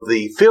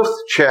the 5th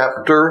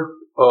chapter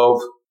of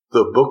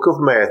the book of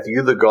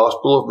Matthew, the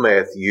Gospel of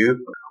Matthew.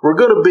 We're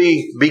going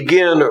to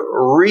begin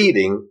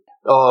reading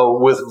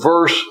with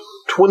verse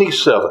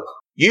 27.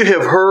 You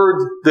have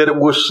heard that it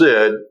was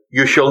said,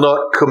 you shall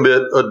not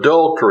commit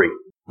adultery.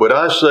 But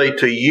I say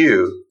to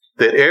you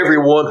that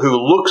everyone who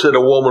looks at a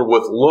woman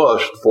with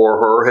lust for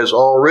her has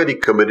already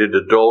committed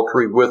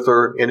adultery with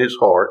her in his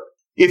heart.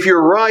 If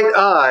your right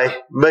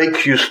eye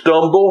makes you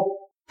stumble,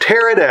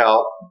 tear it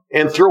out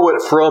and throw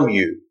it from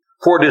you.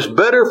 For it is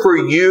better for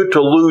you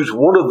to lose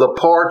one of the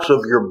parts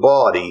of your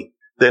body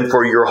than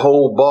for your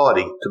whole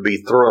body to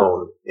be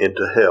thrown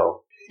into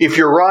hell. If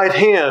your right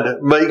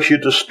hand makes you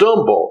to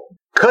stumble,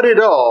 cut it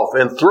off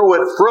and throw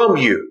it from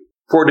you.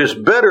 For it is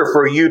better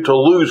for you to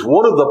lose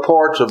one of the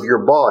parts of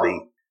your body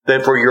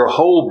than for your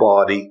whole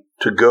body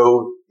to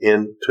go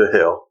into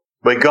hell.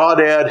 May God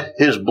add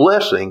His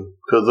blessing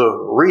to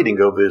the reading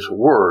of His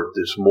Word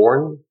this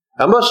morning.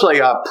 I must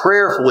say I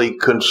prayerfully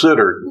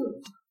considered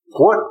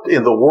what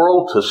in the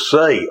world to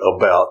say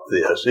about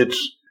this.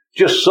 It's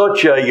just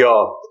such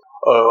a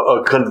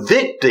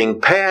convicting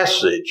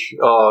passage,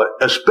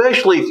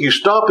 especially if you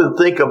stop and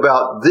think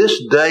about this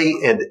day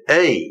and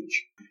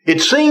age.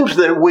 It seems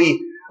that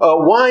we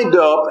wind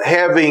up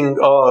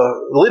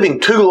living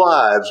two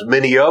lives,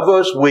 many of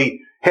us.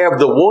 We have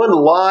the one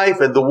life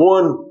and the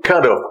one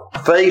kind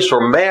of face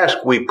or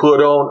mask we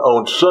put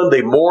on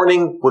Sunday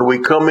morning when we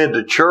come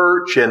into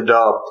church, and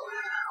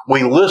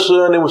we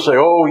listen and we say,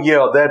 oh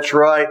yeah, that's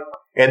right.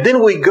 And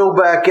then we go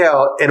back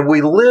out and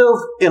we live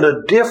in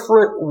a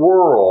different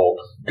world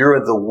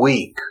during the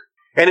week.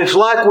 And it's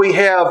like we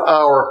have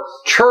our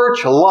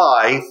church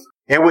life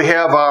and we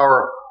have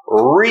our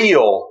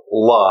real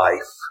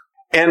life.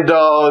 And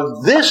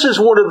this is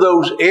one of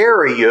those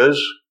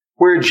areas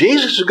where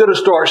Jesus is going to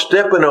start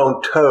stepping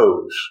on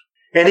toes.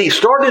 And He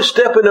started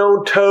stepping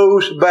on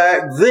toes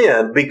back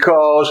then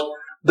because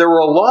there were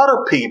a lot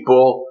of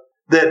people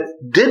that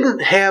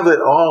didn't have it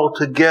all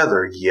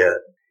together yet.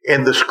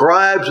 And the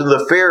scribes and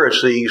the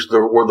Pharisees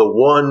were the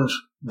ones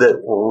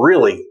that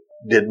really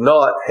did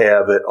not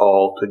have it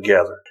all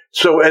together.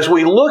 So as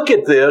we look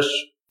at this,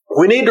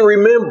 we need to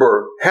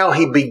remember how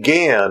He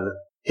began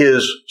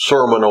His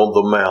Sermon on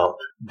the Mount.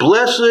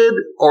 Blessed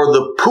are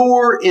the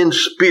poor in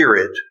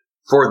spirit,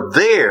 for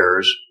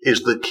theirs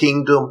is the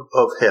kingdom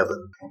of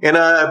heaven. And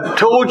I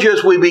told you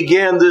as we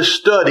began this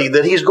study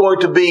that He's going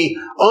to be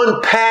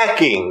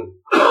unpacking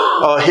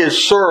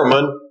His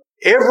sermon.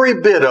 Every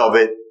bit of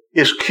it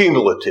is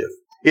cumulative.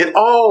 It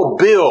all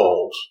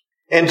builds.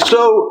 And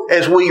so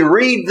as we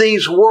read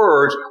these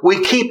words,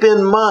 we keep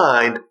in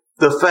mind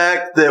the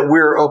fact that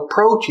we're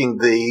approaching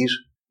these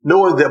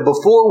knowing that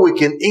before we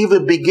can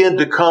even begin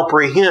to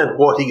comprehend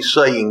what He's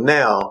saying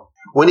now,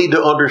 we need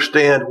to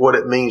understand what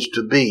it means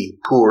to be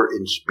poor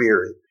in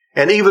spirit.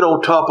 And even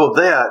on top of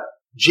that,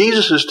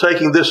 Jesus is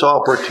taking this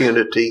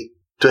opportunity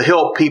to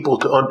help people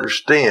to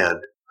understand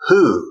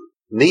who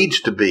needs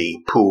to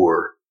be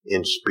poor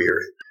in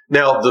spirit.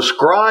 Now, the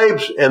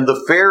scribes and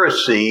the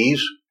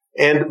Pharisees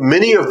and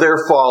many of their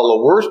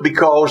followers,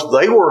 because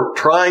they were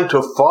trying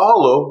to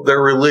follow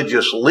their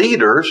religious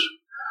leaders,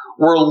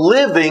 were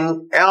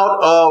living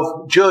out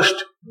of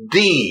just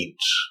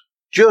deeds.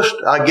 Just,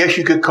 I guess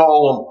you could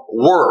call them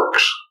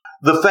works.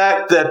 The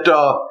fact that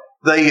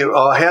they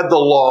had the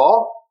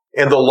law,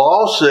 and the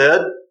law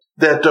said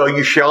that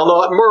you shall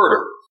not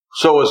murder.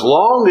 So as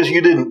long as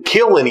you didn't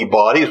kill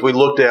anybody, as we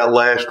looked at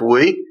last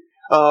week,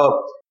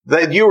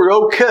 that you were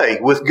okay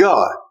with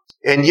God.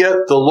 And yet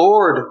the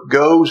Lord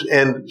goes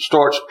and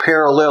starts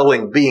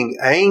paralleling being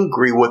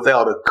angry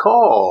without a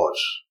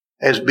cause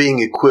as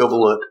being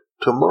equivalent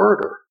to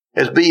murder,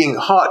 as being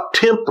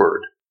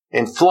hot-tempered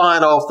and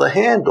flying off the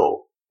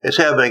handle, as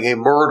having a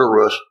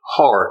murderous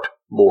heart,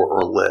 more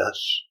or less.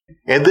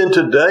 And then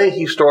today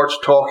He starts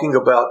talking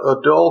about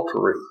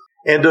adultery.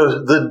 And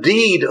the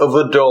deed of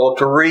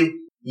adultery,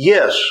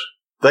 yes,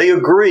 they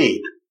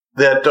agreed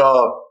that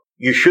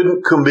you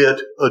shouldn't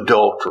commit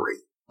adultery.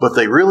 But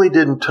they really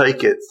didn't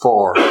take it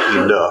far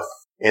enough.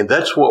 And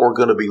that's what we're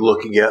going to be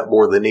looking at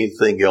more than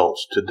anything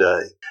else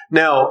today.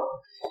 Now,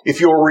 if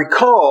you'll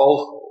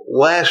recall,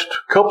 last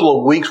couple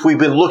of weeks we've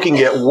been looking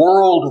at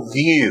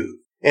worldview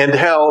and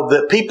how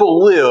that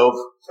people live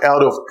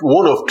out of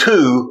one of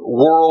two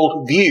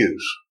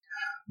worldviews.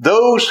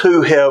 Those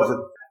who have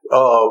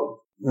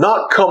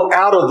not come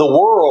out of the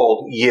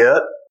world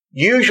yet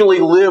usually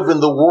live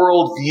in the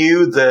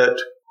worldview that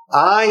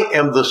I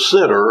am the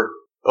center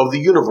of the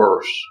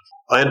universe.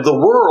 And the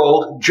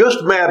world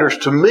just matters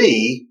to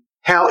me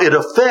how it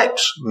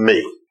affects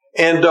me.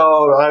 And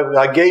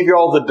I gave you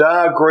all the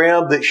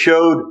diagram that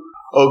showed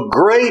a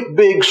great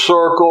big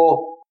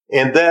circle,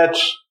 and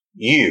that's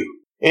you.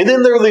 And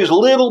then there are these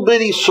little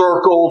bitty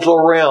circles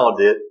around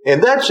it,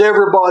 and that's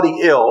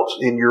everybody else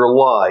in your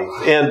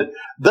life. And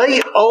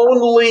they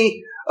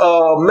only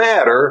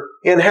matter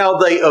in how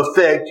they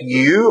affect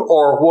you,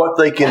 or what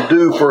they can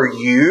do for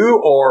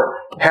you, or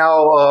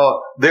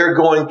how they're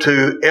going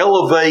to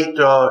elevate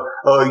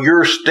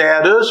your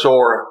status,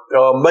 or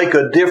make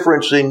a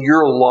difference in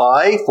your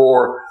life,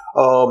 or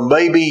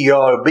Maybe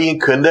being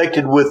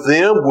connected with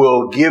them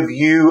will give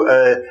you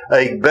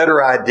a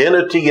better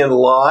identity in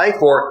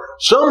life, or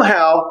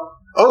somehow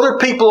other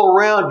people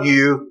around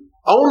you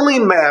only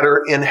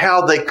matter in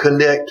how they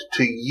connect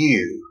to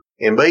you,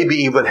 and maybe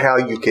even how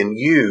you can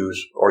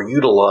use or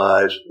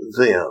utilize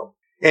them.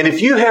 And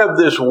if you have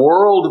this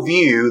world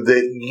view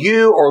that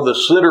you are the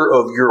center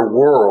of your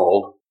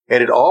world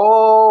and it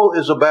all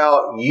is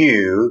about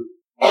you,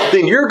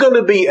 then you're going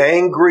to be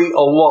angry a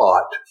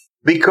lot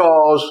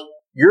because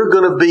you're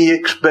going to be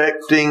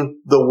expecting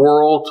the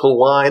world to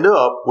line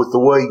up with the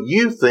way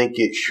you think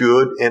it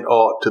should and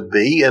ought to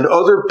be, and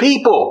other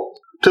people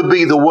to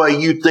be the way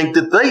you think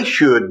that they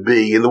should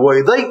be and the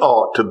way they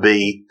ought to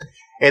be.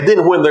 And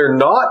then when they're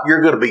not,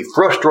 you're going to be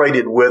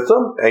frustrated with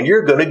them and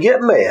you're going to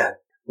get mad.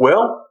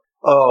 Well,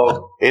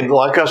 and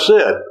like I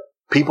said,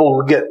 people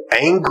will get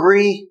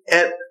angry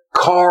at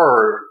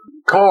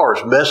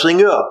cars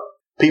messing up.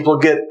 People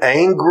get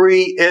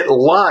angry at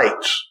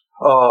lights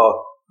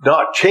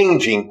not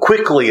changing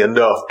quickly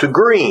enough to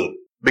green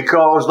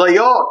because they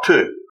ought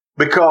to,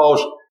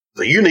 because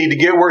you need to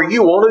get where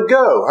you want to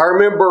go. I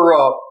remember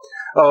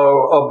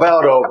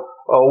about a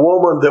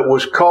woman that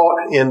was caught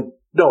it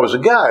was a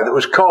guy that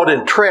was caught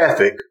in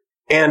traffic,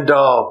 and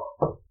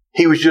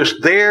he was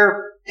just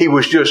there. He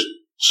was just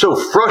so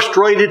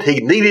frustrated. He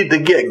needed to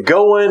get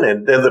going,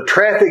 and the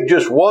traffic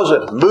just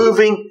wasn't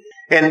moving,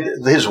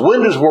 and his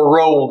windows were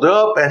rolled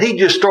up, and he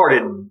just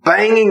started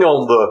banging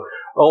on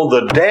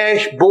the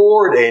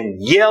dashboard and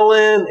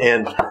yelling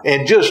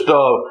and just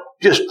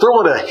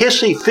throwing a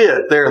hissy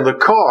fit there in the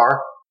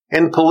car.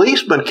 And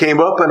policemen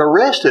came up and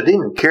arrested him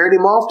and carried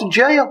him off to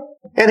jail.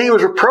 And he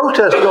was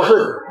protesting. I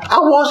said, I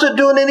wasn't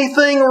doing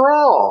anything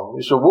wrong.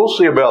 He said, we'll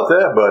see about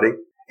that, buddy.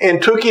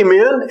 And took him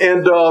in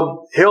and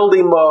held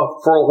him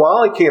for a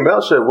while. He came out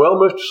and said,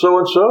 well, Mr.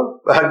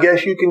 So-and-so, I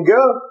guess you can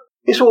go.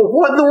 He said, well,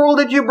 what in the world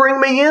did you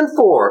bring me in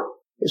for?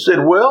 He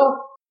said,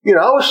 well,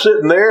 I was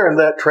sitting there in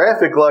that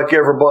traffic like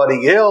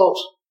everybody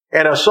else,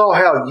 and I saw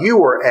how you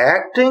were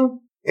acting,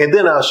 and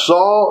then I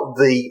saw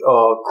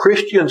the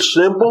Christian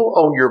symbol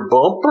on your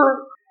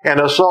bumper,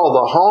 and I saw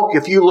the honk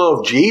if you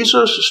love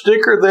Jesus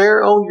sticker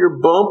there on your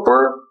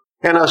bumper,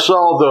 and I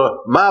saw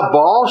the my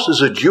boss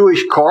is a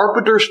Jewish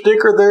carpenter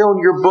sticker there on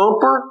your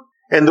bumper,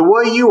 and the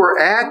way you were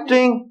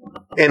acting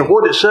and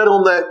what it said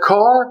on that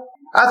car,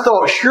 I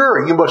thought,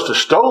 sure, you must have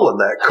stolen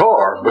that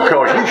car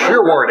because you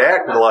sure weren't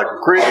acting like a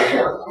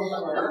Christian.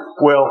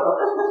 Well,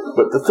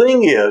 but the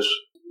thing is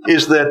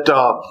that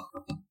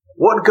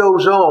what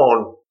goes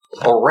on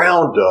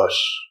around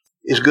us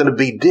is going to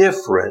be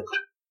different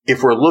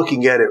if we're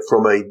looking at it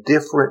from a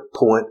different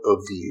point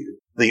of view.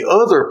 The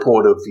other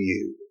point of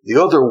view,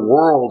 the other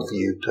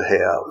worldview to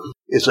have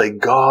is a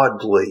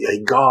godly,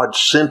 a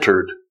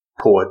God-centered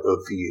point of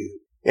view.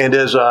 And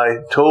as I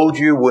told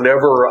you,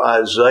 whenever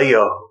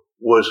Isaiah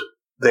was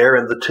there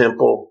in the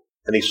temple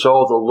and he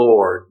saw the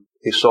Lord,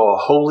 he saw a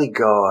holy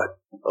God,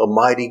 a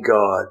mighty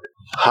God,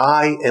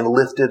 high and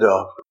lifted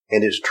up,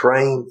 and his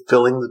train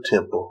filling the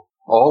temple.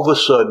 All of a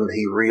sudden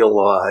he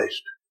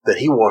realized that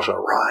he wasn't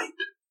right.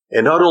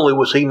 And not only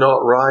was he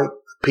not right,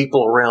 the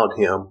people around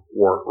him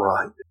weren't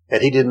right.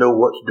 And he didn't know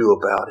what to do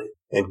about it.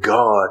 And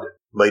God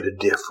made a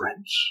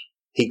difference.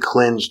 He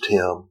cleansed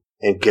him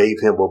and gave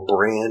him a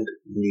brand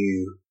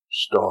new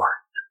start.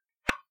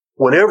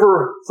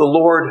 Whenever the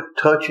Lord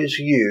touches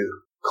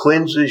you,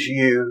 cleanses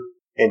you,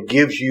 and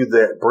gives you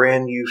that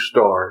brand new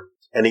start,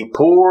 and he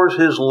pours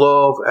his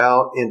love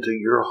out into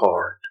your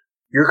heart,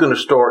 you're going to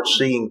start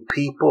seeing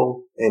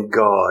people and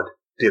God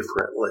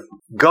differently.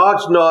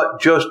 God's not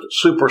just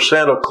Super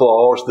Santa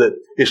Claus that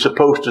is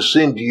supposed to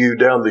send you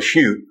down the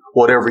chute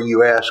whatever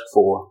you ask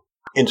for.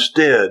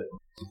 Instead,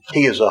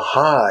 he is a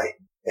high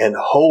and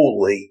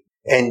holy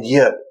and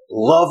yet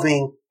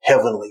loving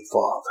Heavenly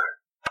Father.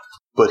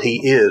 But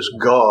he is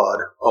God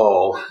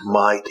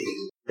Almighty.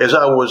 As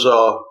I was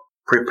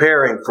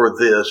preparing for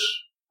this,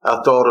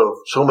 I thought of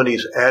so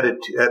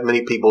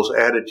many people's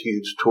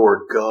attitudes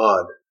toward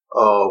God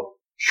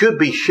should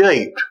be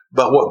shaped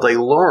by what they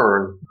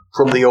learn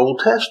from the Old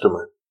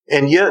Testament.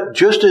 And yet,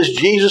 just as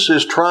Jesus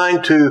is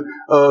trying to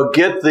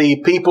get the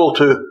people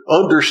to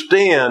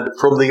understand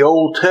from the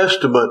Old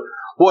Testament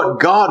what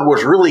God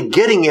was really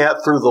getting at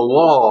through the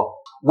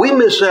law, we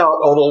miss out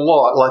on a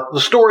lot, like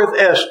the story of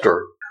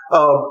Esther.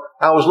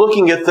 I was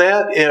looking at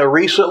that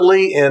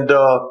recently, and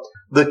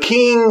the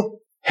king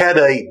had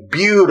a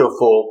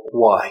beautiful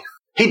wife.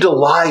 He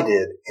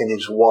delighted in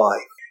his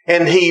wife.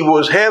 And he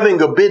was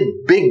having a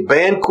big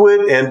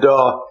banquet, and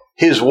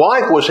his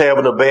wife was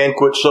having a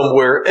banquet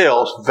somewhere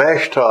else.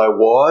 Vashti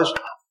was.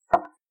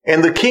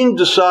 And the king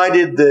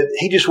decided that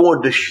he just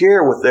wanted to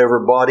share with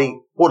everybody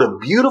what a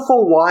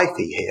beautiful wife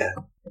he had.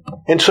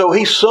 And so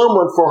he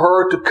summoned for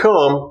her to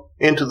come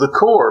into the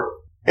court,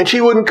 and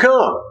she wouldn't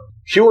come.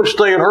 She wouldn't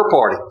stay in her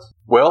party.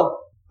 Well,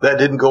 that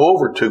didn't go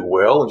over too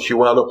well, and she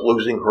wound up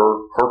losing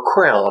her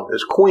crown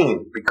as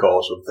queen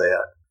because of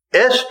that.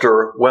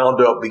 Esther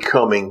wound up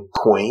becoming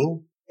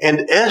queen,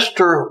 and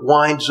Esther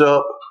winds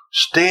up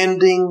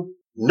standing,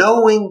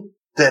 knowing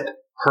that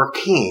her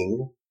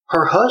king,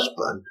 her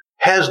husband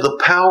has the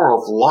power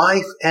of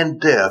life and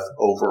death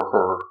over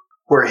her,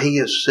 where he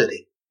is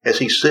sitting, as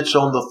he sits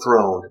on the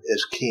throne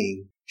as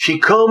king. She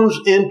comes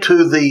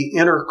into the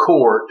inner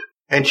court,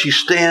 and she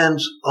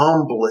stands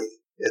humbly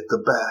at the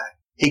back.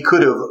 He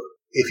could have,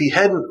 if he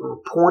hadn't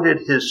pointed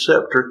his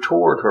scepter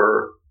toward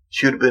her,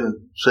 she would have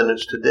been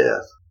sentenced to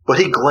death. But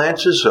he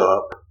glances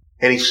up,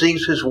 and he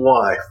sees his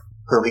wife,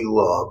 whom he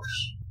loves,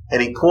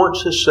 and he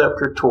points his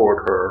scepter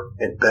toward her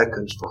and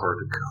beckons for her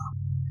to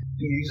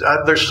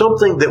come. There's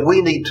something that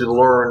we need to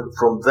learn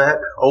from that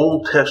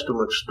Old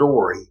Testament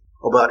story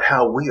about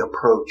how we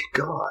approach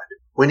God.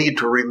 We need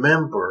to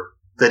remember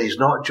that he's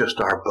not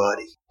just our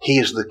buddy. He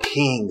is the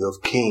King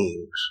of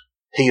kings.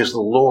 He is the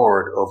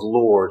Lord of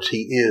lords.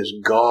 He is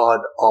God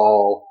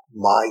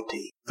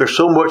Almighty. There's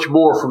so much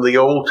more from the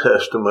Old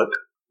Testament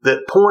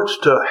that points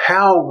to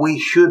how we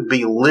should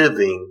be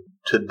living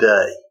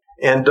today.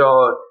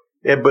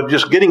 But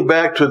just getting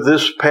back to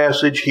this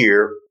passage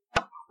here,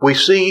 we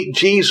see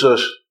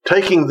Jesus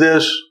taking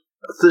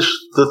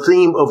the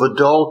theme of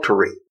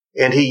adultery,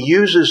 and he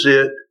uses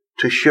it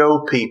to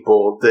show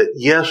people that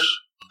yes,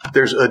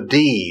 there's a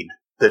deed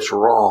that's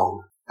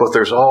wrong, but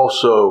there's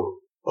also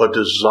a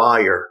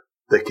desire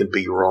that can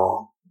be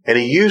wrong. And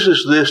he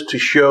uses this to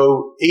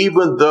show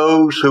even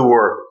those who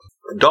are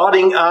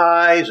dotting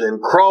I's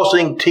and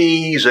crossing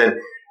T's and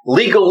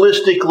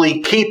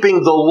legalistically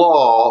keeping the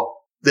law,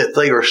 that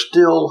they are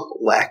still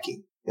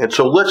lacking. And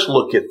so let's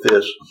look at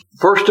this.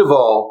 First of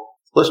all,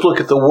 let's look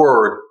at the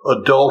word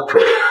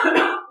adultery.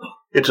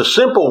 It's a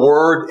simple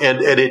word, and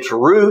at its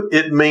root,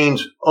 it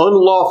means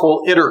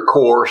unlawful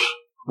intercourse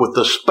with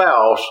the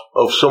spouse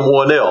of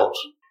someone else.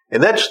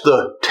 And that's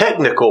the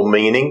technical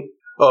meaning,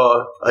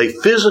 a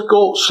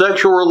physical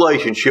sexual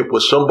relationship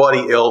with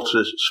somebody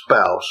else's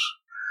spouse.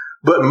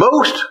 But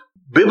most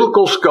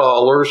biblical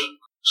scholars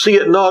see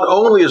it not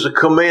only as a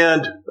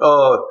command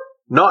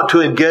not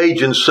to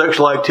engage in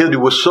sexual activity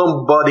with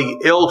somebody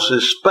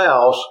else's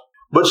spouse,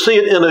 but see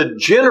it in a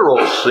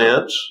general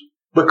sense,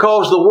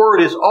 because the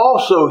word is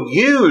also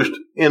used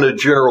in a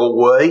general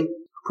way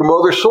from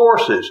other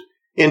sources.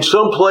 In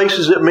some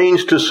places it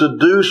means to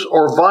seduce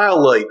or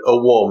violate a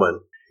woman.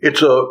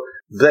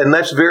 Then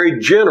that's very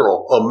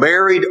general, a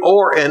married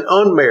or an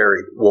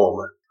unmarried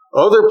woman.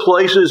 Other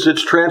places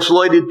it's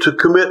translated to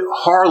commit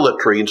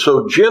harlotry, and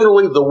so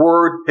generally the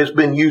word has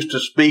been used to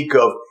speak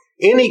of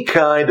any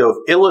kind of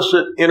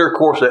illicit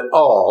intercourse at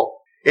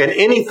all, and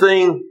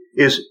anything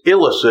is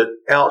illicit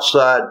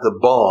outside the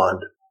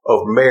bond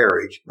of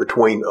marriage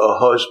between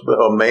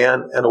a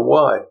man and a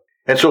wife.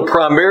 And so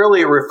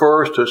primarily it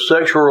refers to a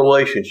sexual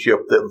relationship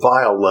that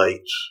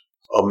violates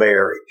a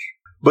marriage.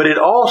 But it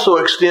also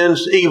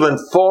extends even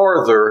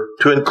farther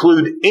to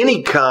include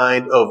any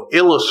kind of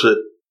illicit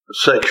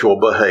sexual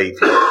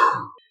behavior.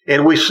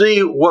 And we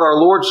see what our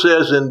Lord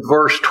says in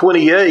verse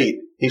 28.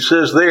 He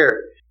says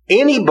there,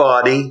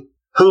 anybody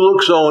who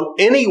looks on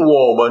any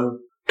woman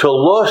to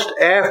lust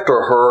after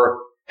her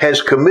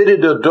has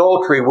committed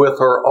adultery with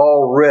her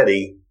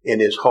already in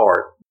his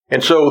heart.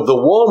 And so the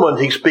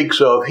woman he speaks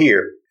of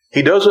here,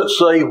 he doesn't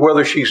say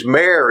whether she's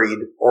married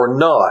or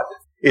not.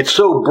 It's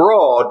so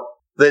broad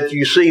that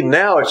you see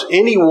now it's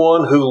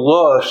anyone who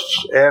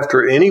lusts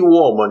after any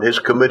woman has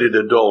committed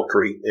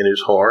adultery in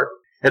his heart.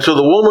 And so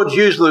the woman's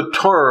using the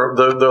term,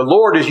 the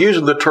Lord is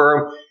using the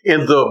term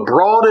in the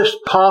broadest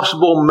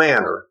possible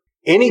manner.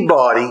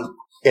 Anybody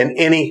and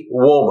any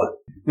woman.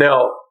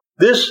 Now,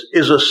 this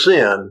is a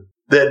sin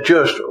that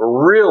just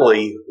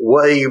really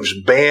waves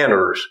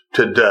banners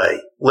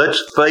today.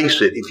 Let's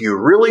face it, if you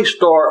really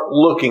start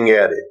looking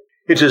at it,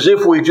 it's as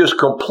if we just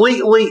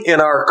completely in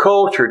our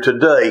culture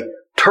today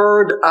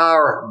turned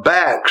our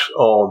backs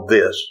on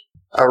this.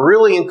 I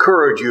really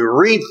encourage you,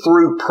 read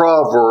through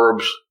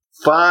Proverbs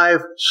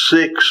 5,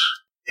 6,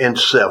 and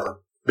 7,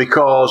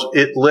 because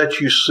it lets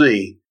you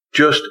see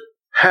just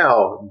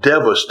how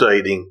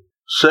devastating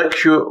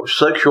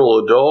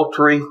sexual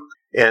adultery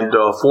and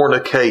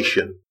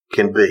fornication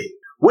can be.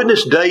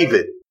 Witness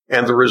David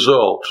and the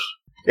results.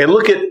 And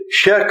look at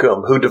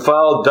Shechem, who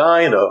defiled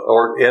Dinah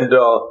and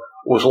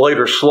was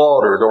later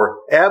slaughtered, or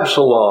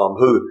Absalom,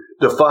 who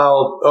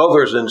defiled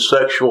others in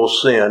sexual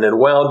sin and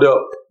wound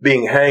up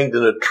being hanged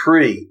in a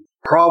tree.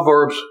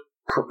 Proverbs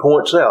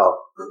points out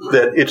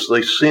that it's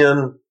the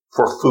sin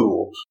for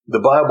fools. The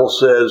Bible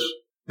says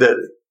that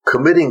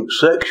committing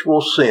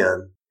sexual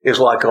sin is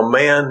like a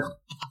man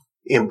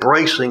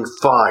embracing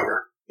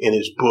fire in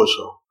his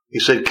bosom. He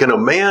said, can a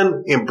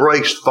man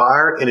embrace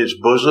fire in his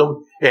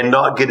bosom and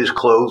not get his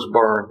clothes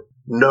burned?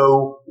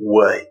 No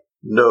way.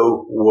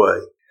 No way.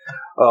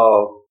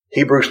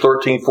 Hebrews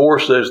 13:4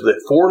 says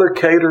that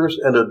fornicators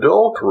and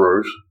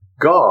adulterers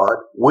God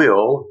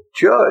will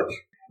judge.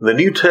 The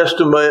New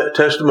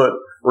Testament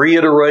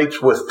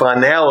reiterates with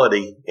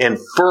finality and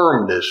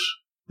firmness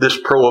this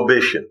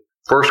prohibition.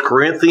 1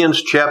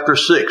 Corinthians chapter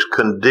 6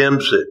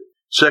 condemns it.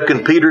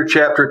 2 Peter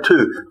chapter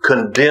 2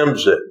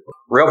 condemns it.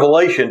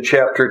 Revelation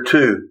chapter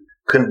 2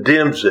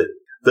 condemns it.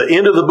 The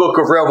end of the book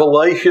of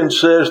Revelation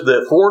says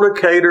that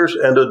fornicators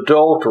and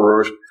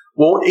adulterers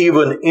won't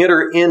even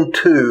enter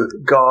into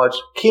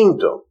God's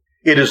kingdom.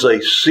 It is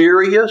a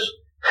serious,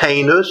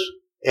 heinous,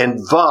 and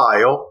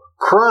vile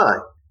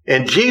crime.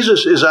 And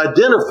Jesus is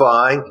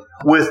identifying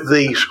with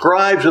the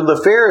scribes and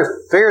the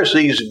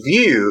Pharisees'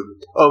 view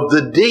of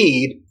the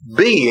deed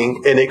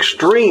being an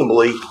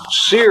extremely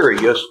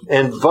serious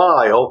and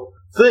vile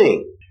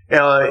thing.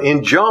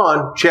 In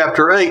John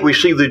chapter 8, we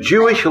see the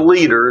Jewish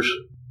leaders,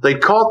 they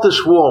caught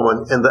this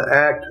woman in the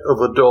act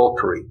of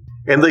adultery.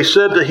 And they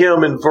said to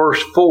him in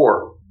verse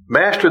 4,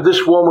 Master,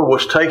 this woman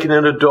was taken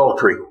in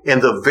adultery in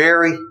the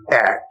very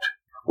act.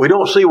 We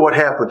don't see what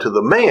happened to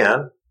the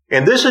man.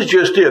 And this is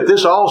just it.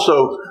 This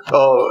also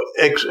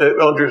helps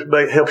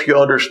you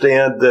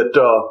understand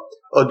that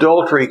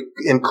adultery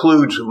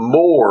includes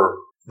more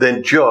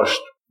than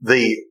just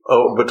the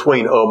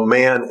between a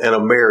man and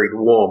a married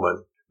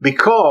woman.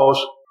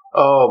 Because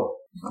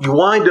you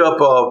wind up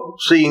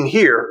seeing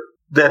here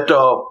that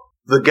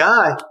the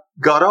guy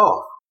got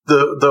off.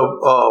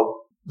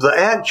 The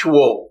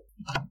actual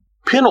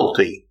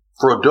penalty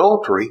for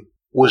adultery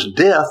was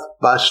death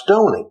by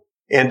stoning.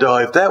 And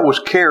if that was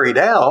carried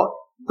out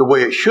the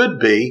way it should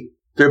be,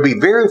 there'd be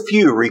very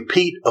few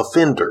repeat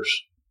offenders.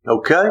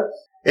 Okay?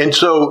 And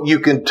so you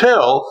can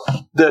tell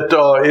that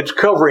it's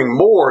covering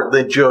more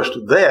than just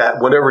that.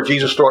 Whenever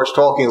Jesus starts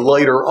talking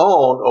later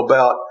on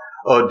about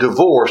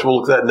divorce,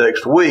 we'll look at that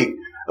next week,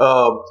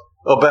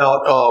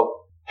 about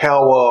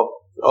how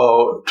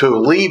to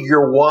leave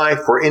your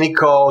wife for any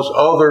cause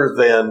other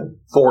than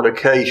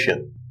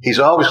fornication. He's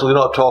obviously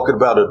not talking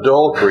about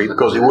adultery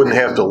because he wouldn't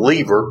have to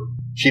leave her.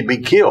 She'd be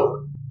killed.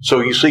 So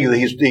you see that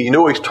he's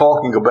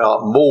talking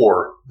about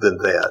more than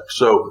that.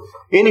 So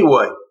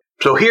anyway,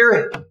 so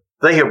here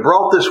they have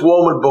brought this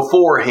woman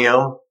before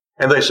him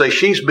and they say,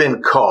 she's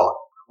been caught.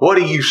 What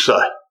do you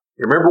say?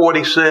 You remember what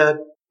he said?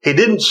 He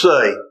didn't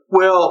say,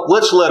 well,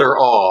 let's let her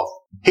off.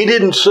 He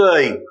didn't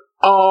say,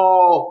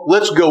 oh,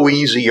 let's go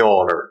easy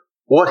on her.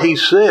 What he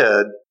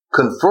said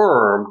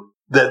confirmed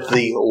that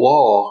the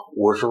law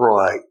was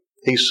right.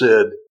 He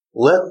said,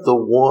 let the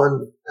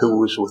one who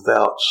was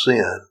without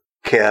sin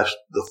cast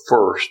the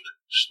first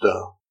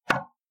stone.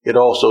 It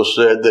also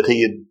said that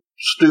he had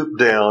stooped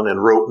down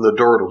and wrote in the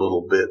dirt a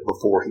little bit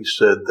before he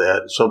said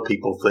that. Some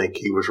people think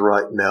he was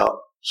writing out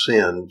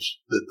sins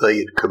that they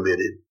had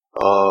committed.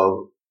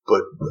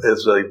 But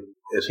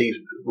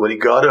when he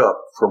got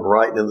up from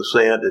writing in the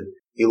sand and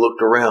he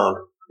looked around,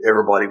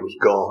 everybody was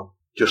gone.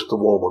 Just the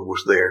woman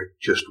was there,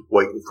 just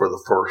waiting for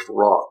the first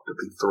rock to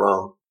be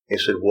thrown. He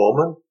said,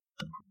 woman,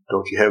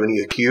 don't you have any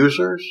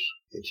accusers?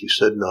 And she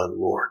said, none,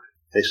 Lord.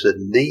 They said,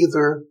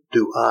 neither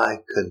do I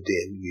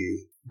condemn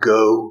you.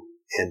 Go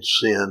and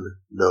sin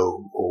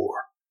no more.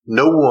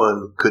 No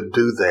one could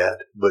do that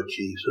but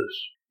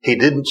Jesus. He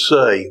didn't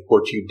say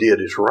what you did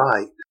is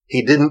right.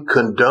 He didn't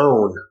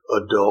condone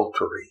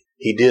adultery.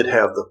 He did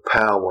have the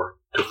power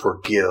to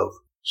forgive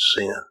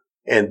sin.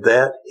 And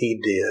that he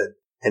did.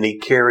 And he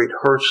carried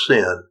her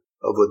sin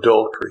of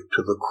adultery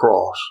to the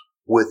cross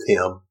with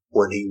him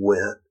when he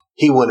went.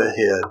 He went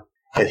ahead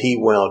and he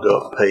wound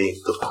up paying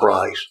the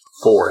price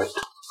for it.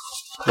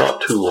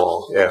 Not too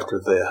long after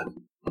that.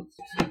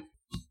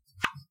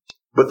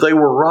 But they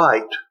were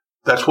right.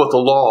 That's what the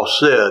law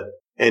said.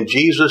 And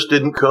Jesus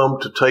didn't come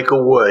to take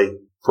away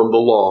from the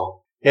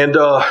law. And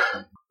the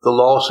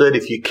law said,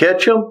 if you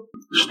catch them,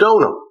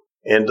 stone them.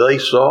 And they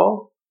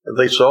saw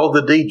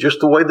the deed just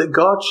the way that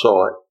God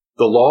saw it.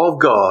 The law of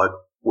God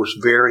was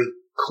very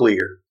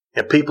clear.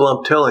 And people,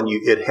 I'm telling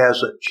you, it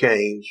hasn't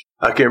changed.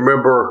 I can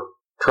remember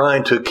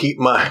trying to keep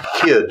my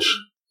kids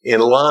in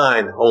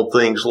line on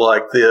things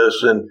like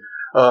this. And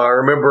I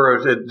remember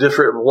I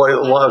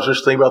was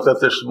just thinking about that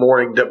this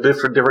morning,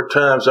 different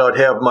times I would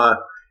have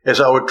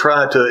as I would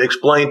try to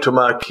explain to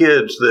my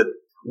kids that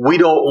we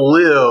don't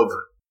live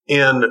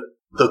in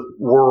the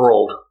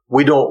world.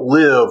 We don't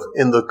live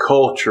in the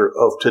culture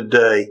of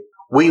today.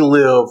 We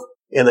live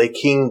in a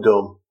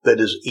kingdom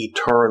that is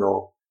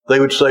eternal. They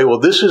would say, well,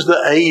 this is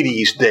the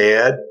 80s,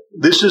 Dad.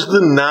 This is the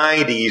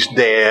 90s,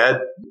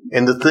 Dad.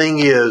 And the thing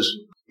is,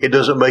 it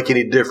doesn't make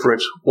any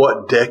difference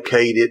what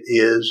decade it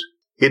is.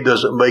 It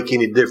doesn't make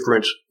any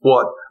difference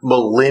what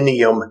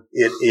millennium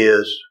it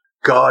is.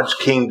 God's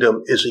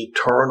kingdom is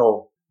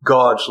eternal.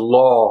 God's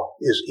law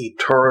is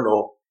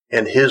eternal.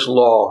 And his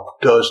law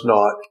does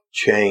not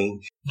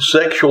change.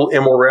 Sexual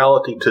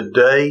immorality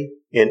today,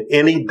 in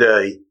any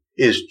day,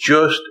 is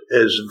just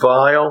as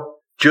vile,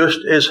 just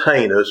as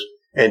heinous,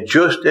 and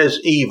just as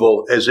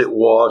evil as it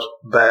was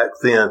back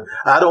then.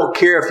 I don't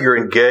care if you're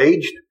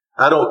engaged.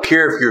 I don't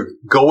care if you're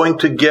going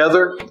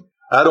together.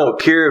 I don't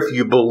care if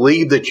you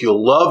believe that you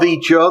love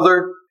each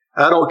other.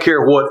 I don't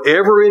care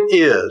whatever it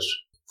is,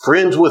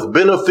 friends with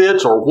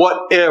benefits or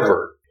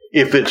whatever.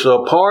 If it's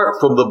apart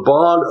from the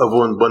bond of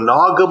a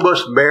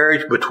monogamous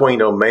marriage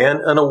between a man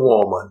and a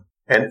woman,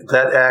 and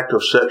that act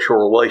of sexual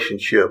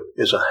relationship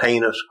is a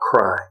heinous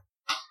crime.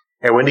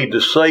 And we need to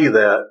say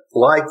that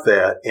like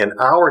that in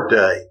our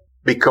day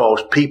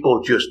because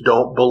people just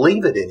don't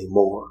believe it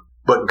anymore.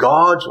 But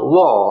God's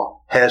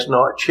law has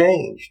not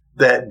changed.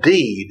 That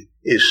deed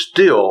is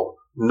still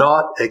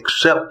not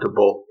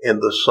acceptable in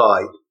the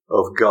sight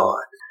of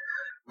God.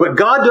 But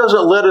God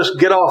doesn't let us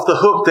get off the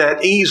hook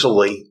that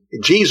easily.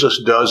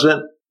 Jesus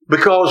doesn't.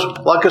 Because,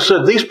 like I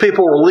said, these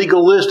people were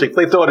legalistic.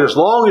 They thought as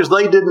long as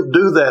they didn't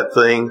do that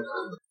thing,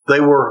 they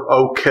were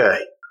okay.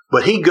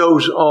 But he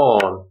goes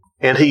on,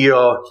 and he,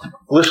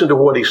 listen to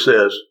what he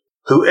says.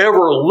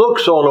 Whoever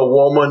looks on a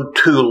woman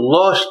to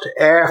lust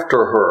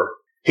after her.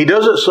 He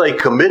doesn't say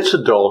commits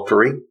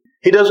adultery.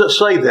 He doesn't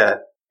say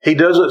that. He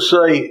doesn't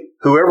say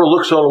whoever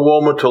looks on a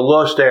woman to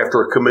lust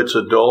after her commits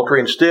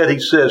adultery. Instead, he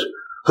says,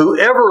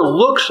 whoever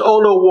looks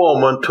on a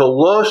woman to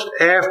lust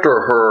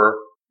after her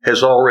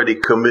has already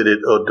committed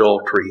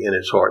adultery in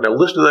his heart. Now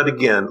listen to that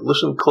again.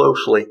 Listen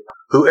closely.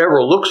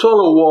 Whoever looks on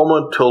a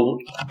woman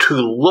to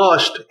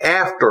lust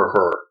after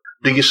her.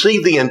 Do you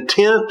see the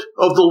intent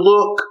of the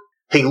look?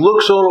 He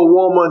looks on a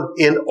woman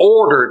in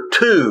order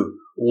to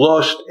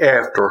lust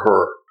after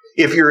her.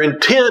 If your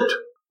intent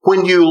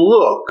when you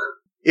look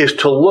is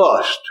to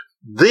lust,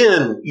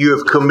 then you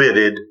have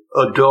committed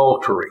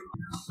adultery.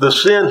 The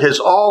sin has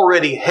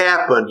already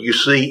happened, you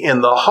see,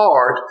 in the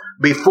heart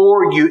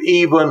before you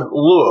even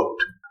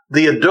looked.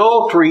 The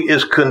adultery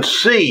is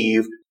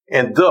conceived,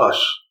 and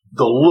thus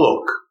the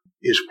look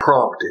is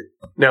prompted.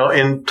 Now,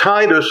 in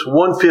Titus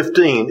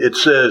 1:15, it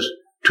says,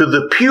 to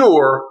the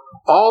pure,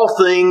 all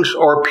things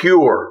are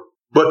pure,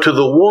 but to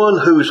the one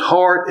whose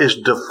heart is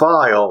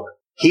defiled,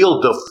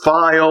 he'll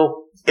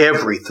defile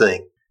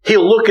everything.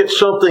 He'll look at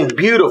something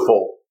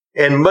beautiful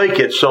and make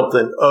it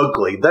something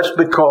ugly. That's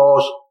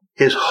because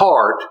his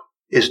heart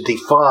is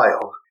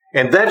defiled.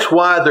 And that's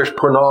why there's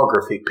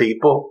pornography,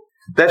 people.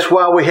 That's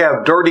why we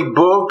have dirty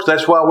books.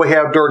 That's why we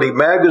have dirty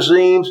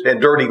magazines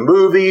and dirty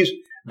movies,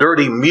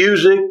 dirty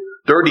music,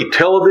 dirty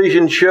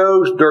television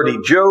shows, dirty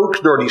jokes,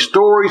 dirty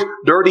stories,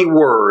 dirty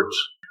words.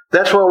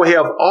 That's why we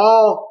have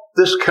all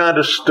this kind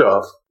of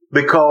stuff,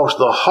 because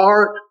the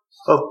heart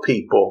of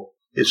people,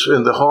 it's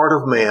in the heart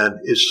of man,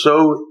 is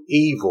so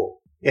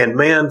evil, and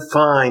man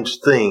finds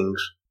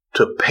things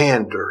to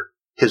pander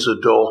his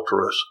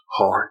adulterous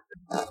heart.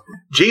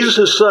 Jesus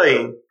is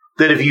saying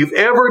that if you've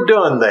ever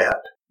done that,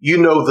 you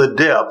know the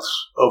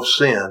depths of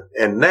sin.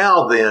 And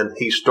now then,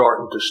 he's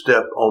starting to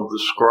step on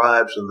the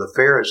scribes and the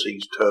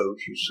Pharisees' toes,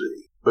 you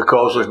see,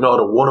 because there's not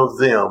a one of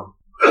them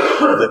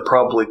that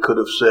probably could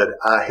have said,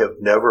 I have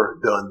never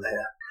done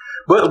that.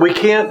 But we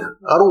can't,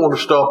 I don't want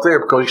to stop there,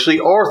 because you see,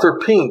 Arthur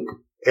Pink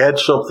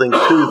adds something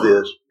to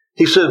this.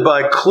 He said,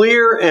 by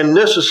clear and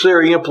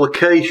necessary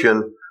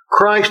implication,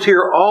 Christ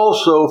here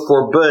also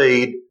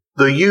forbade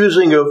the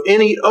using of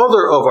any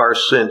other of our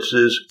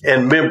senses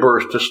and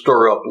members to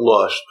stir up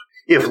lust.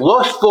 If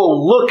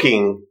lustful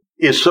looking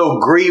is so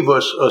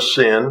grievous a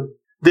sin,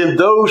 then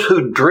those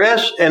who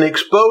dress and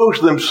expose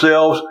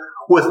themselves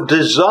with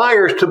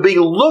desires to be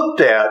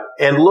looked at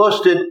and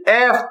lusted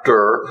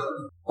after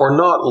are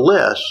not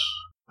less,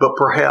 but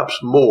perhaps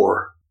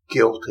more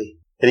guilty.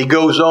 And he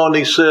goes on,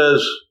 he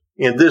says,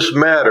 in this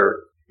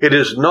matter, it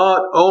is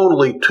not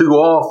only too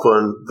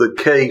often the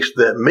case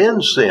that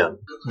men sin,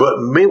 but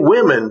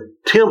women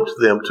tempt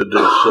them to do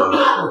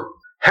so.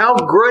 How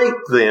great,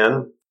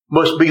 then,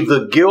 must be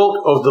the guilt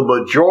of the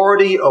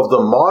majority of the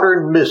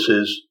modern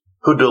misses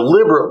who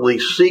deliberately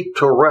seek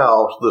to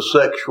rouse the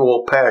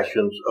sexual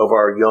passions of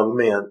our young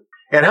men.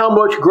 And how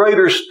much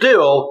greater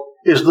still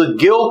is the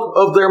guilt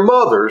of their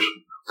mothers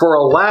for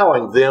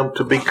allowing them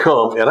to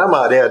become, and I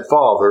might add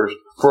fathers,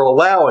 for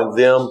allowing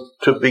them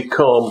to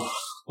become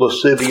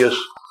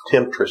lascivious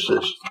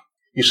temptresses.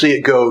 You see,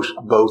 it goes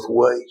both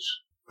ways.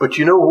 But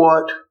you know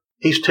what?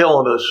 He's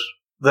telling us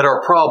that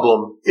our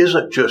problem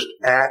isn't just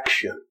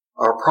action.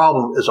 Our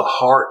problem is a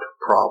heart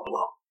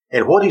problem.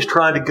 And what he's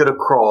trying to get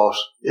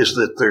across is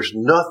that there's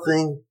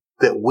nothing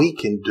that we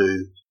can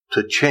do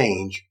to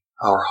change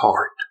our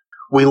heart.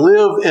 We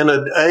live in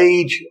an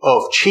age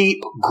of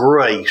cheap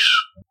grace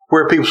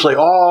where people say,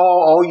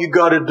 all you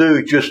got to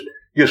do is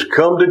just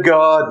come to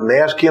God and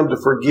ask him to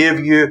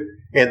forgive you,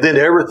 and then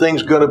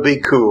everything's going to be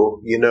cool,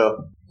 you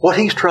know. What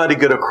he's trying to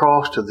get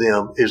across to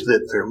them is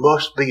that there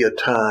must be a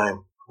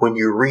time when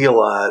you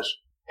realize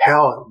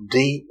how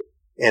deep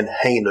and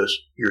heinous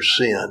your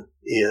sin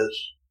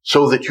is,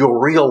 so that you'll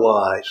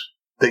realize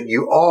that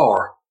you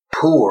are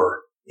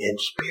poor in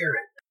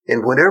spirit.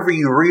 And whenever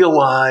you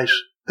realize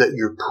that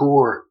you're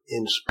poor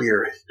in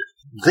spirit,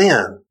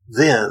 then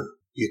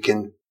you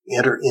can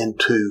enter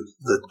into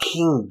the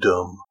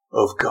kingdom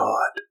of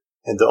God.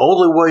 And the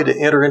only way to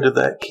enter into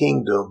that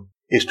kingdom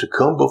is to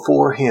come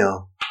before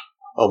him,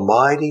 a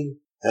mighty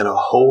and a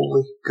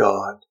holy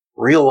God,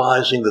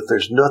 realizing that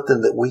there's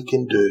nothing that we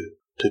can do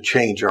to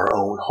change our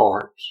own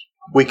hearts.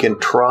 We can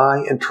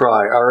try and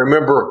try. I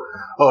remember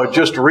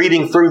just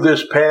reading through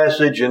this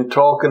passage and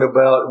talking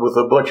about with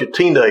a bunch of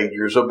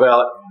teenagers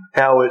about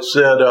how it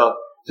said,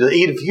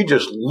 if you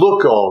just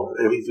look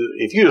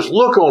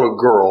on a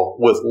girl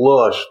with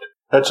lust,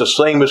 that's the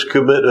same as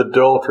commit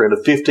adultery. And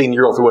a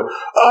 15-year-old went,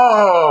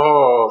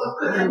 oh,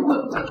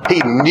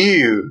 he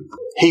knew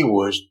he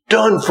was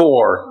done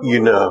for, you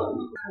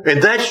know.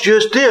 And that's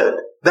just it.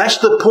 That's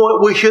the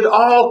point we should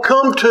all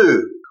come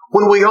to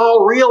when we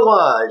all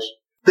realize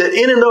that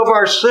in and of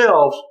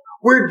ourselves,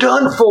 we're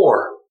done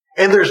for.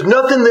 And there's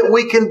nothing that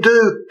we can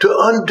do to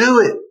undo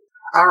it.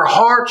 Our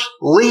hearts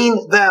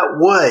lean that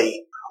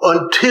way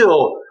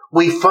until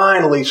we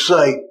finally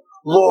say,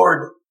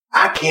 Lord,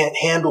 I can't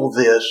handle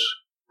this,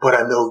 but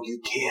I know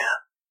you can.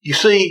 You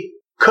see,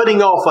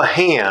 cutting off a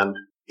hand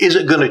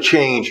isn't going to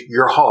change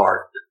your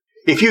heart.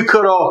 If you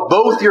cut off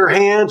both your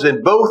hands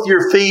and both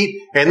your feet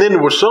and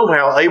then were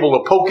somehow able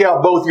to poke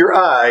out both your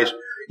eyes,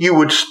 you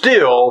would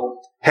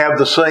still have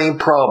the same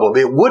problem.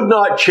 It would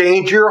not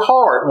change your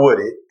heart, would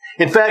it?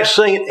 In fact,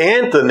 St.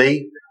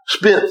 Anthony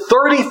spent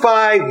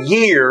 35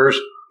 years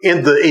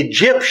in the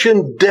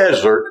Egyptian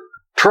desert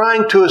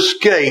trying to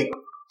escape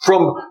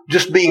from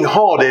just being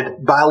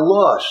haunted by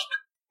lust.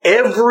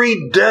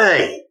 Every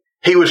day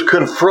he was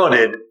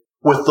confronted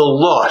with the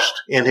lust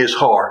in his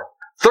heart.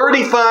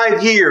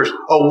 35 years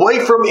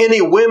away from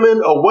any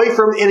women, away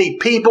from any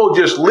people,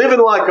 just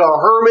living like a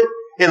hermit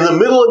in the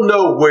middle of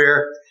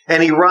nowhere.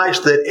 And he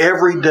writes that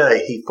every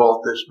day he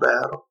fought this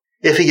battle.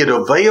 If he had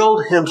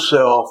availed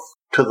himself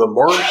to the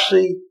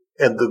mercy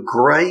and the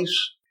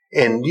grace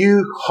and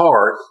new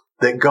heart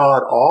that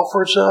God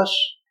offers us,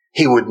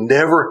 he would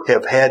never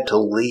have had to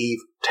leave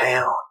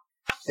town.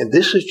 And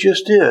this is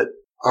just it.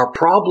 Our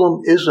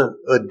problem isn't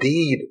a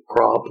deed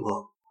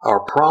problem. Our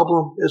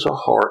problem is a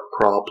heart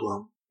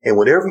problem. And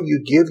whenever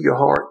you give your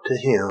heart to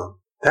him,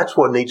 that's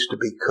what needs to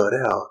be cut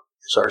out,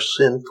 is our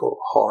sinful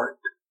heart.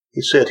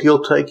 He said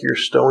he'll take your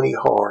stony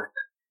heart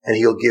and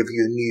he'll give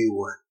you a new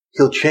one.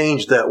 He'll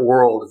change that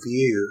world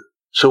view.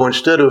 So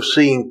instead of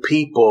seeing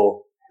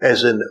people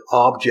as an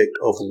object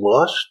of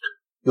lust,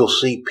 you'll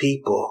see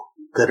people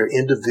that are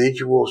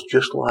individuals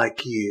just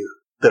like you,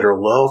 that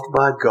are loved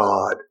by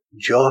God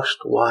just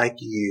like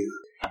you.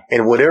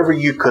 And whenever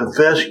you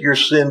confess your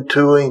sin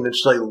to him and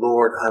say,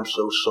 Lord, I'm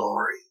so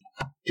sorry,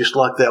 just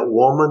like that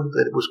woman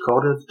that was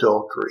caught in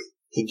adultery,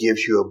 he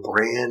gives you a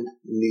brand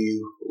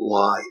new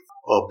life,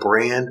 a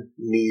brand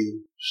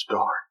new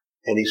start.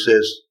 And he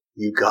says,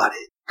 you got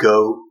it.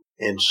 Go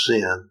and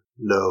sin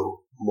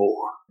no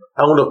more.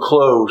 I want to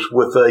close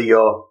with a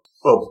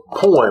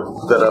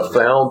poem that I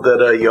found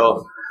that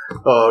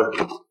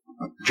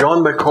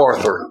John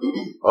MacArthur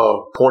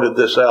pointed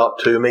this out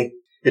to me.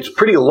 It's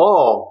pretty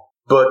long,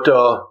 but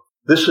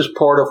this is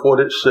part of what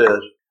it says.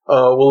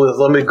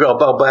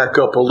 I'll back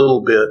up a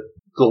little bit,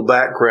 a little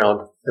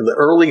background. In the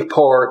early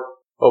part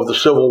of the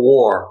Civil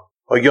War,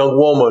 a young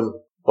woman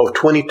of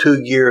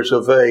 22 years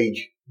of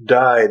age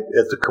died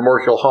at the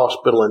commercial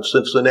hospital in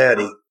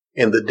Cincinnati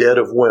in the dead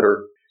of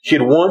winter. She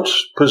had once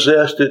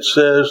possessed, it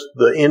says,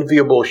 the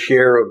enviable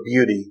share of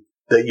beauty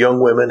that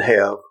young women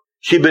have.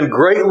 She'd been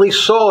greatly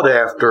sought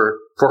after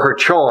for her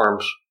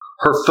charms.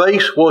 Her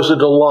face was a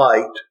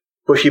delight,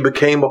 but she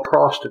became a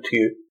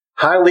prostitute.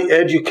 Highly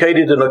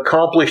educated and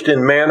accomplished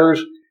in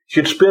manners,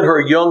 she'd spent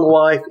her young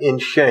life in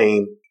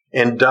shame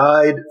and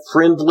died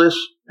friendless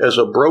as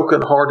a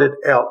broken-hearted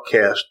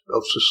outcast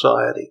of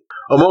society.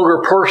 Among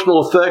her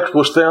personal effects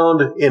was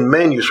found in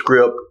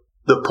manuscript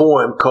the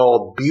poem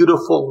called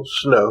Beautiful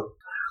Snow.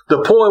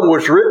 The poem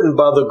was written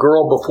by the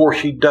girl before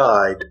she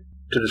died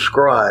to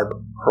describe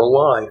her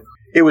life.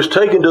 It was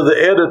taken to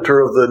the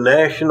editor of the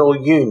National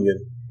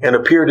Union and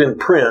appeared in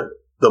print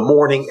the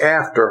morning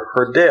after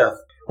her death.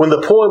 When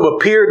the poem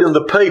appeared in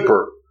the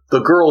paper, the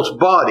girl's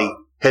body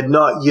had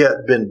not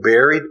yet been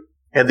buried,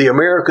 and the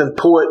American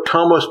poet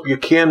Thomas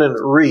Buchanan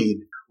Reed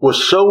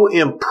was so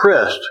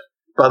impressed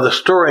by the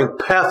stirring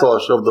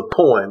pathos of the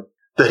poem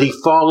that he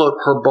followed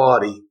her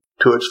body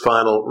to its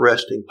final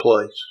resting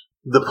place.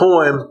 The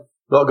poem,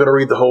 not going to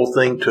read the whole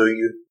thing to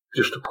you,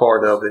 just a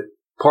part of it.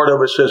 Part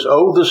of it says,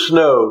 "Oh, the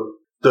snow,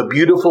 the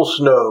beautiful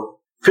snow,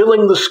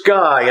 filling the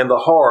sky and the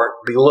heart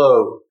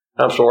below."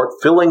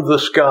 Filling the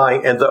sky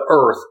and the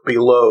earth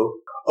below.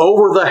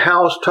 Over the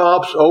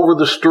housetops, over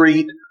the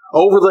street,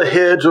 over the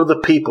heads of the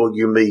people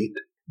you meet.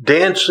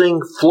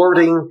 Dancing,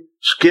 flirting,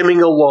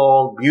 skimming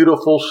along,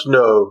 beautiful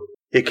snow,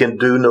 it can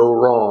do no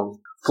wrong.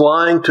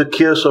 Flying to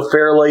kiss a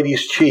fair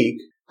lady's cheek,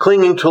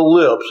 clinging to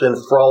lips in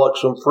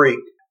frolicsome freak.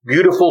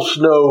 Beautiful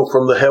snow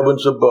from the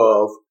heavens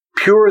above,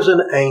 pure as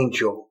an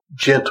angel,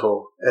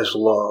 gentle as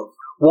love.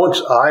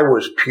 Once I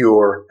was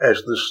pure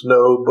as the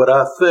snow, but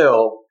I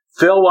fell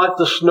like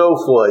the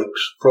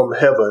snowflakes from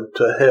heaven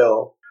to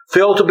hell.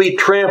 Fell to be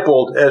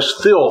trampled as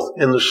filth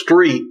in the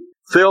street,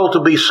 fell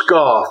to be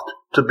scoffed,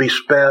 to be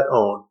spat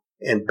on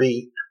and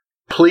beat.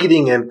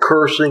 Pleading and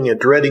cursing and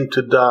dreading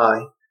to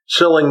die,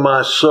 selling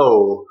my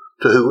soul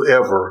to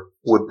whoever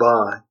would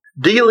buy.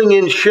 Dealing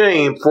in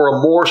shame for a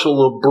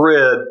morsel of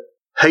bread,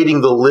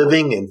 hating the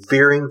living and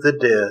fearing the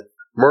dead.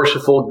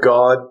 Merciful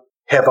God,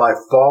 have I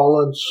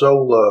fallen so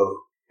low?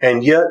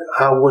 And yet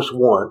I was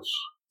once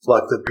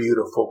like the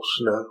beautiful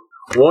snow.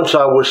 Once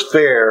I was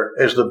fair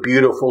as the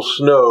beautiful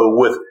snow,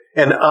 with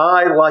an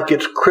eye like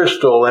its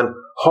crystal and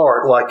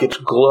heart like its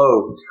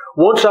glow.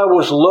 Once I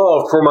was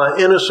loved for my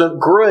innocent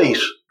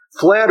grace,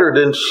 flattered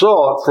and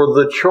sought for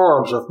the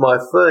charms of my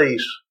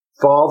face.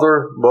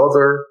 Father,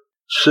 mother,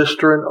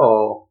 sister and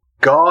all,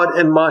 God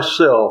and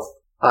myself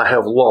I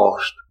have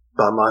lost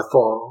by my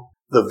fall.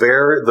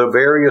 The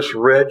various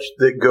wretch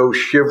that goes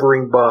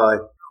shivering by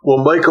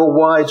will make a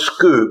wide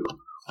scoop,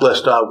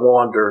 lest I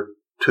wander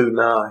too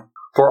nigh.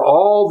 For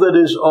all that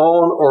is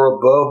on or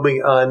above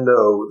me, I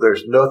know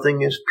there's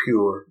nothing as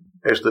pure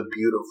as the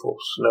beautiful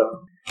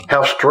snow.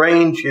 How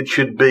strange it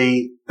should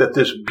be that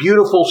this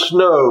beautiful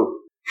snow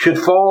should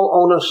fall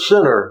on a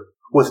sinner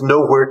with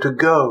nowhere to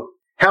go.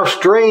 How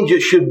strange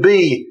it should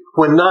be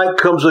when night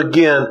comes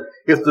again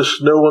if the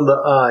snow and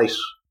the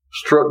ice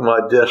struck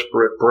my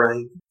desperate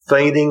brain.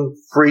 Fainting,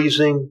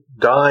 freezing,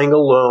 dying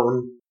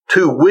alone,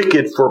 too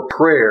wicked for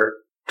prayer,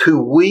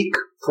 too weak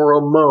for a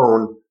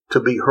moan to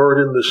be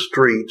heard in the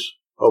streets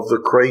of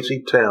the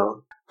crazy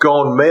town,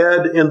 gone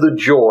mad in the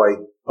joy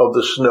of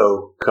the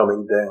snow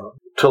coming down.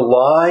 To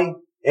lie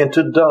and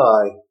to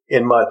die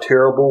in my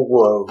terrible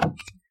woe,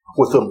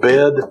 with a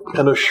bed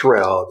and a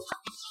shroud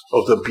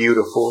of the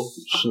beautiful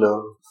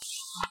snow.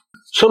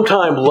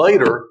 Sometime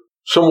later,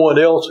 someone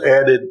else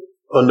added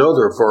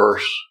another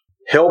verse.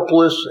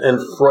 Helpless and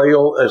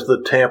frail as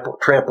the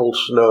trampled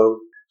snow,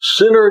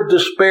 sinner,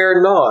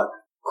 despair not,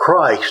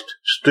 Christ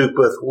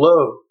stoopeth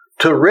low,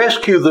 to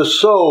rescue the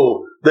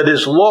soul that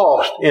is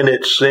lost in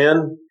its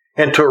sin,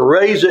 and to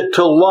raise it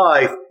to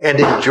life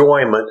and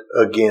enjoyment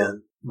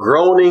again.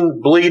 Groaning,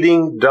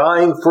 bleeding,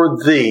 dying for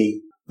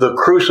thee, the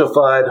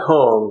crucified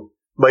hung,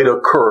 made a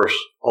curse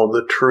on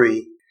the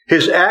tree.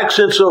 His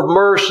accents of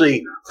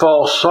mercy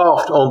fall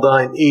soft on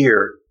thine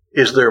ear.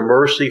 Is there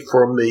mercy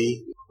for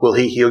me? Will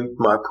he heed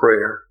my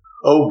prayer?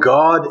 O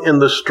God, in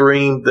the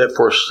stream that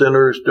for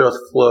sinners doth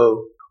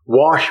flow,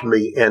 wash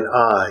me and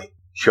I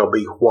shall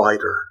be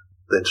whiter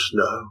than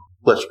snow.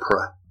 Let's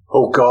pray.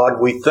 O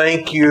God, we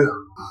thank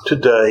you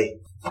today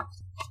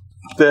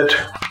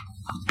that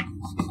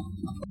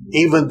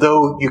even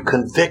though you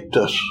convict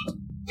us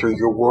through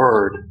your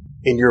word,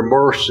 in your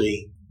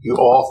mercy, you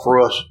offer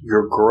us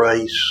your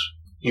grace.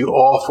 You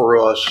offer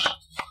us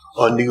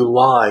a new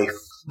life.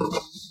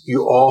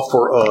 You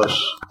offer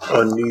us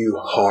a new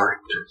heart.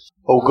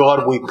 Oh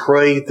God, we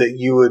pray that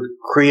you would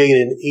create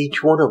in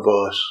each one of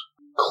us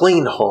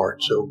clean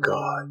hearts, oh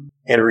God,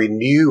 and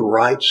renew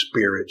right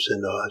spirits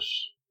in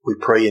us. We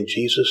pray in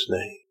Jesus'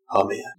 name. Amen.